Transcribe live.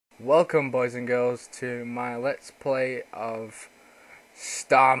Welcome, boys and girls, to my Let's Play of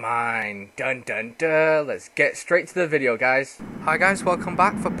StarMade. Dun dun dun. Let's get straight to the video, guys. Hi guys, welcome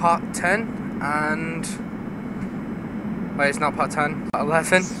back for part 10 and... Wait, it's not part 10, part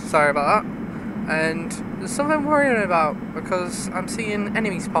 11, sorry about that. And there's something I'm worrying about because I'm seeing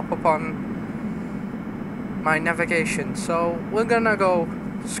enemies pop up on my navigation. So we're gonna go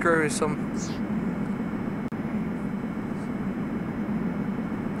screw some...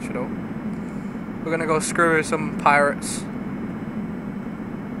 We're gonna go screw some pirates.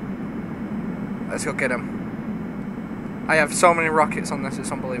 Let's go get them. I have so many rockets on this,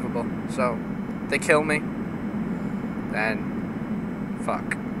 it's unbelievable. So, if they kill me, then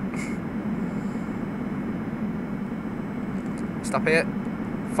fuck. Stop it.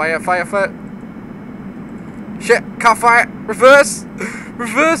 Fire, fire, fire. Shit, can't fire. Reverse.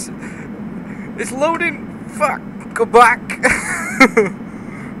 Reverse. It's loading. Fuck. Go back.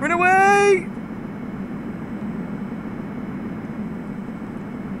 Run away.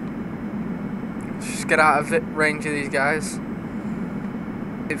 Just get out of range of these guys.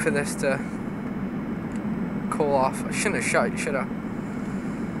 Wait for this to cool off. I shouldn't have shot it, should I?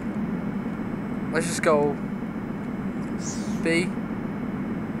 Let's just go B.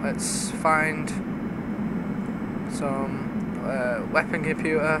 Let's find some weapon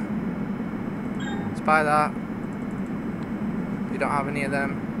computer. Let's buy that. We don't have any of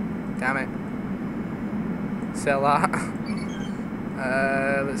them. Damn it. Sell that.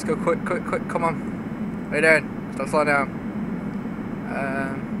 Let's go quick, quick, quick. Come on. What are you doing? Stop slowing down.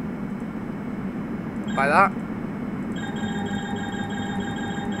 Buy that.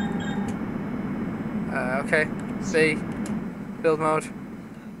 Okay. C. Build mode.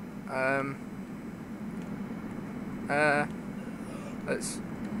 Let's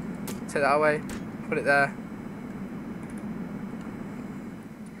take that away. Put it there.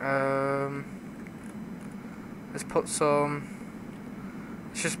 Let's put some...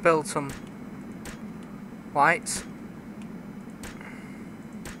 Let's just build some lights.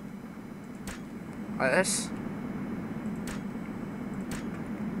 Like this.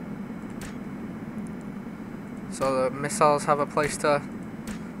 So the missiles have a place to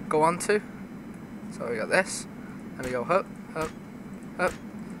go on to. So we got this. And we go up, up, up,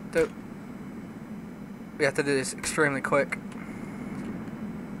 do. We have to do this extremely quick.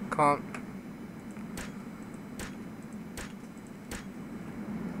 Come on.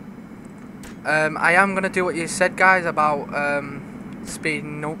 I am going to do what you said, guys, about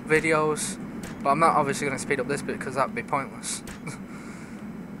speeding up videos. But I'm not obviously going to speed up this bit because that would be pointless.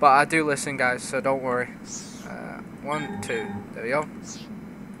 But I do listen, guys, so don't worry. 1, 2, there we go.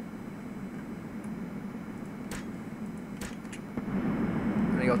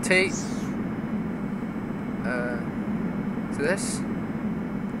 There we go, T. To this.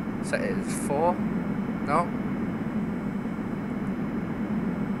 Set it as 4. No.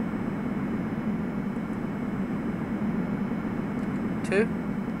 Two.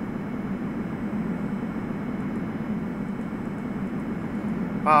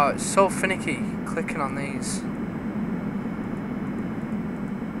 Wow, it's so finicky clicking on these.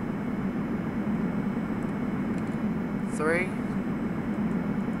 Three.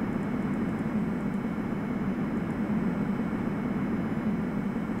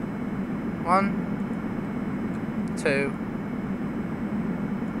 One. Two.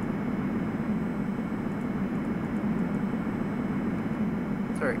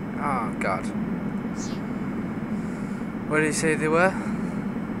 Three. Oh god. What did he say they were?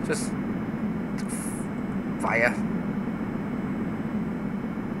 Just fire.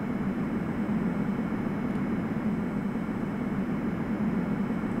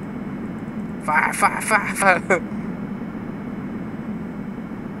 Fire, fire, fire, fire.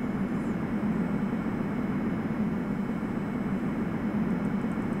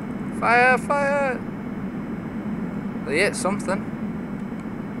 Fire, fire. They hit something.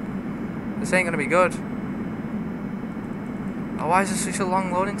 This ain't gonna be good. Oh, why is this such a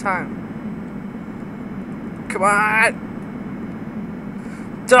long loading time? Come on!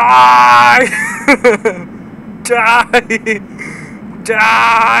 Die! Die!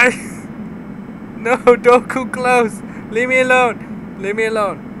 Die! No, don't come close! Leave me alone! Leave me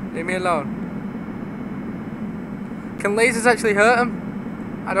alone! Leave me alone! Can lasers actually hurt him?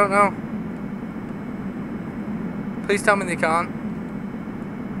 I don't know. Please tell me they can't.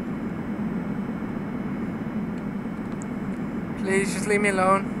 Please, just leave me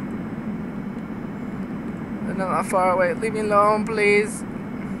alone. They're not that far away. Leave me alone, please.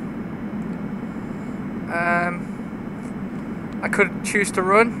 I could choose to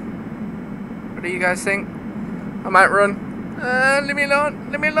run. What do you guys think? I might run. Leave me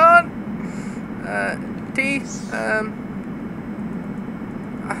alone. Leave me alone. T.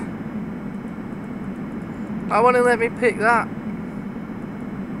 I want to let me pick that.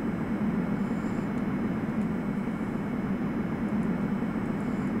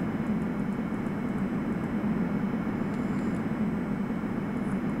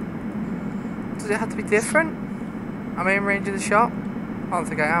 Does it have to be different? Am I in range of the shop? I don't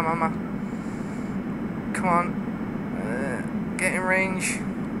think I am I? Come on. Get in range.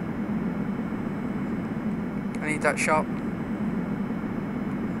 I need that shop.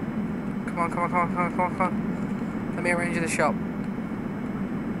 Come on, come on, come on, come on, come on, come on. Let me in range of the shop.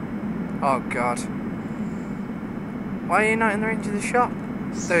 Oh god. Why are you not in the range of the shop?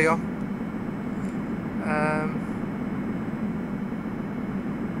 There you go.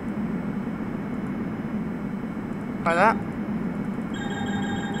 Like that.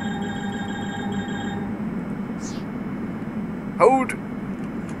 Hold!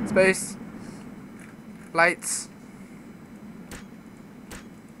 Space. Lights.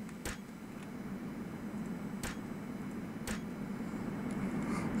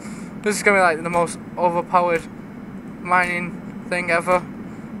 This is gonna be like the most overpowered mining thing ever.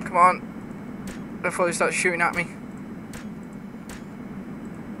 Come on. Before they start shooting at me.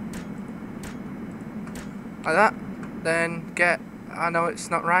 Like that. Then get, I know it's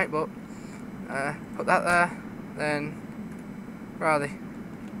not right, but put that there. Then, where are they?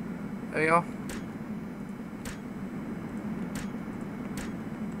 There we go.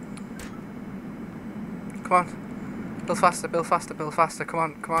 Come on. Build faster, build faster, build faster. Come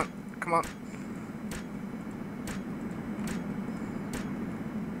on, come on, come on.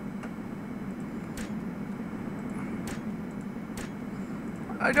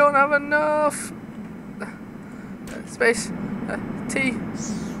 I don't have enough. Space. T.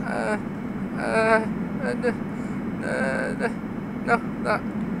 No, that.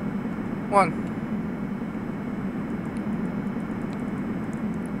 One.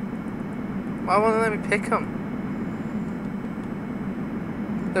 Why won't they let me pick them?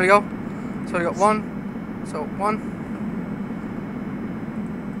 There we go. So we got one. So one.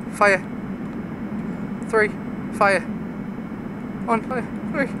 Fire. Three. Fire. One. Fire.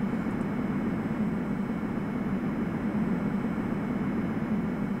 Three.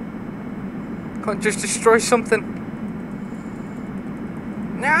 Can't just destroy something.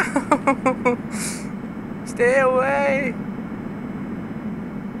 No! Stay away!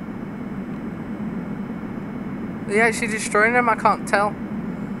 Are they actually destroying them? I can't tell.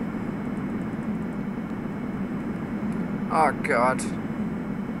 Oh god.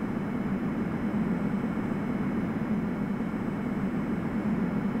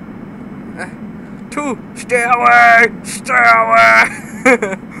 Two! Stay away! Stay away!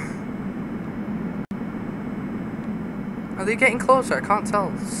 Are they getting closer? I can't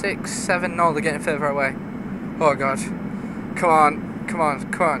tell. 6, 7, no, they're getting further away. Oh god. Come on, come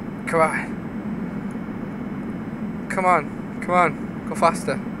on, come on, come on. Come on, come on, go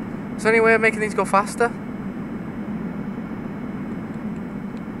faster. Is there any way of making these go faster?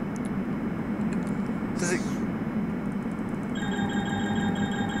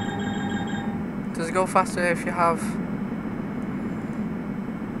 Does it go faster if you have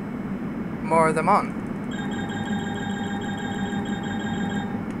more of them on?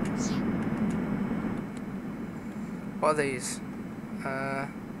 What are these?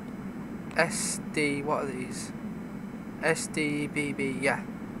 SD, what are these? SDBB, yeah.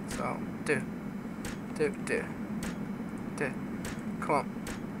 So, do. Come on.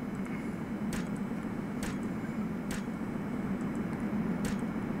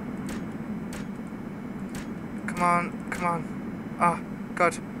 Come on, come on. Oh,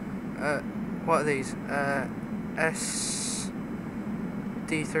 God. What are these?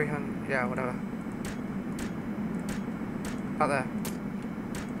 SD300, yeah, whatever. Out there.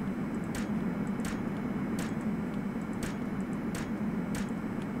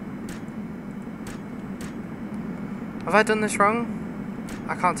 Have I done this wrong?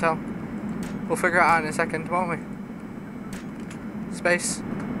 I can't tell. We'll figure it out in a second, won't we? Space.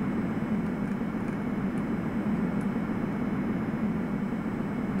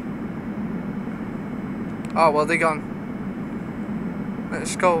 Oh, well, they're gone.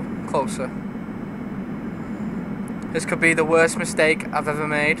 Let's go closer. This could be the worst mistake I've ever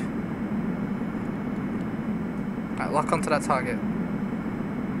made. Right, lock onto that target.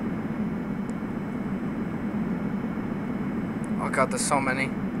 Oh god, there's so many.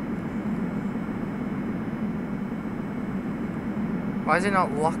 Why is it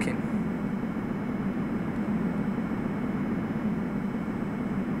not locking?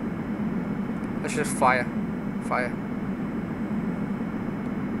 Let's just fire. Fire.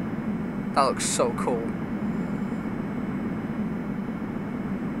 That looks so cool.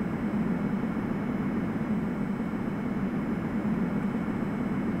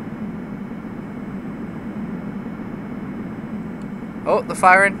 Oh, they're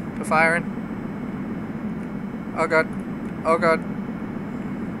firing. They're firing. Oh god. Oh god.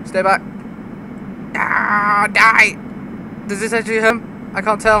 Stay back. Ah, die! Does this actually hurt him? I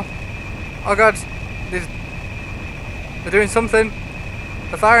can't tell. Oh god. They're doing something.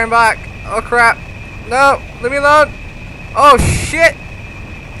 They're firing back. Oh crap. No! Leave me alone! Oh shit!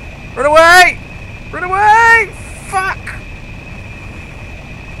 Run away! Run away! Fuck!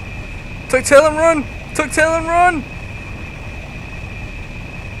 Tuck tail and run! Tuck tail and run!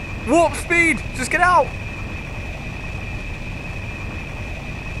 Warp speed! Just get out!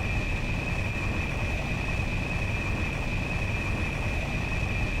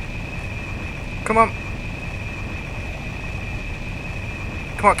 Come on.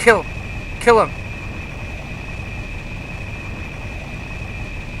 Come on, kill. Kill him.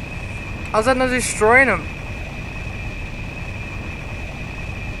 How's that not destroying him?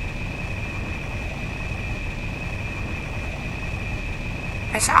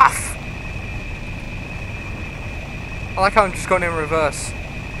 It's off! I like how I'm just going in reverse.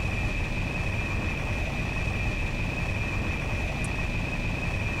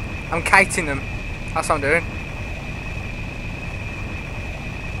 I'm kiting them. That's what I'm doing.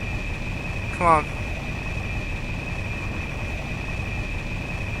 Come on.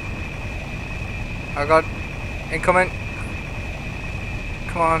 Oh god. Incoming.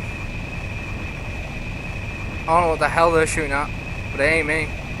 Come on. I don't know what the hell they're shooting at, but it ain't me.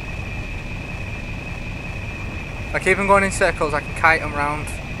 If I keep them going in circles, I can kite them round.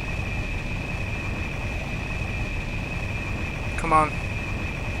 Come on.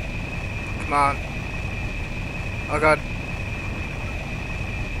 Come on. Oh god.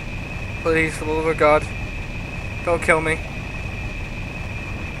 Please, for the love of God. Don't kill me.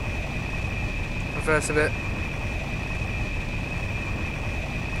 Reverse a bit.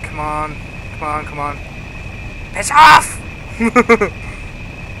 Come on. Come on, come on. Piss off!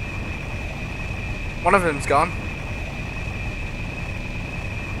 One of them's gone.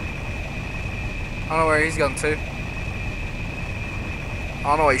 I don't know where he's gone to. I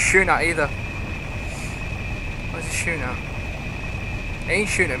don't know what he's shooting at either. Where's he shooting at? He ain't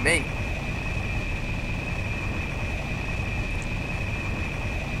shooting at me.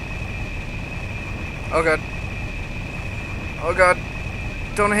 Oh god. Oh god.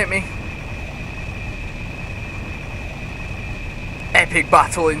 Don't hit me. Epic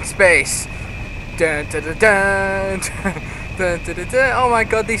battle in space. Dun, dun, dun, dun, dun, dun, dun, dun, dun. Oh my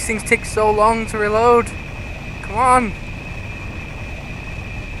god, these things take so long to reload. Come on.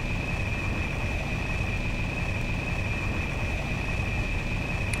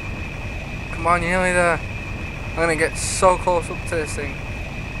 Come on, you're nearly there. I'm gonna get so close up to this thing.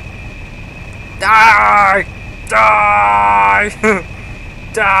 Die! Die!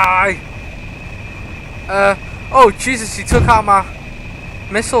 Die! Oh Jesus, he took out my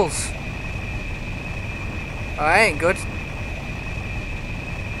missiles. Oh, that ain't good.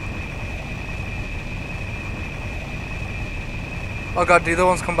 Oh god, the other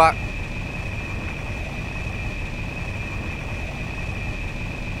ones come back.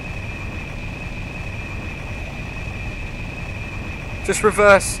 Just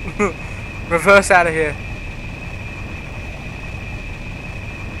reverse. Reverse out of here.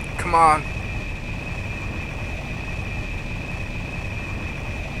 Come on.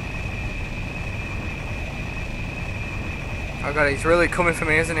 Oh god, he's really coming for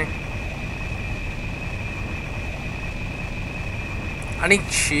me, isn't he? I need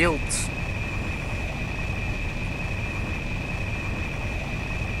shields.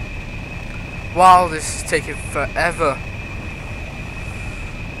 Wow, this is taking forever.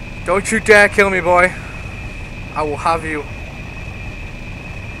 Don't you dare kill me, boy. I will have you.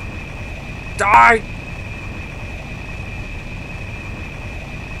 Die!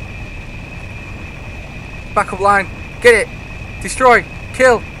 Backup line. Get it. Destroy.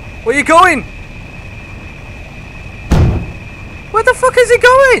 Kill. Where are you going? Where the fuck is he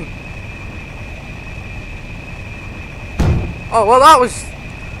going? Oh, well that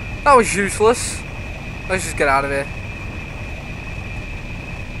was useless. Let's just get out of here.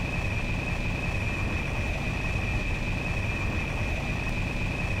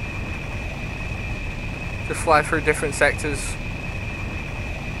 Just fly through different sectors.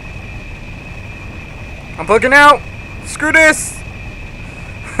 I'm bugging out! Screw this!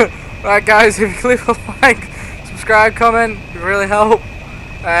 Right guys, if you leave a like, subscribe, comment, it would really help.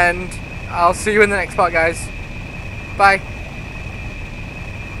 And I'll see you in the next part guys. Bye.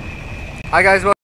 Hi guys.